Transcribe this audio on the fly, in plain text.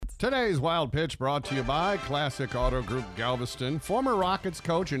Today's Wild Pitch brought to you by Classic Auto Group Galveston. Former Rockets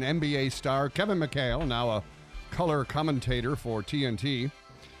coach and NBA star Kevin McHale, now a color commentator for TNT.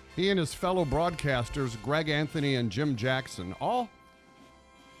 He and his fellow broadcasters, Greg Anthony and Jim Jackson, all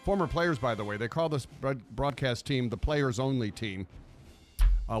former players, by the way. They call this broadcast team the Players Only team.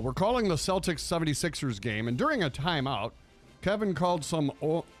 We're calling the Celtics 76ers game, and during a timeout, Kevin called some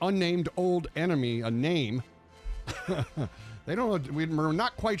unnamed old enemy a name. They don't know, we're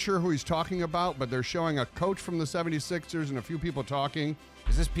not quite sure who he's talking about, but they're showing a coach from the 76ers and a few people talking.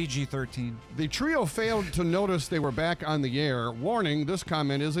 Is this PG-13? The trio failed to notice they were back on the air. Warning, this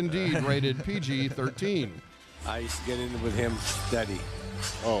comment is indeed rated PG-13. I used to get in with him steady.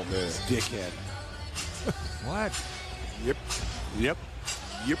 Oh, man. Dickhead. What? Yep.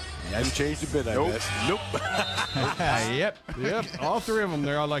 Hadn't changed a bit, I bet. Nope. Yep. All three of them,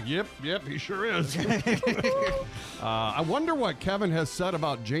 they're all like, yep, he sure is. I wonder what Kevin has said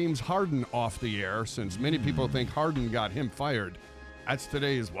about James Harden off the air, since many people think Harden got him fired. That's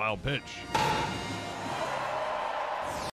today's Wild Pitch.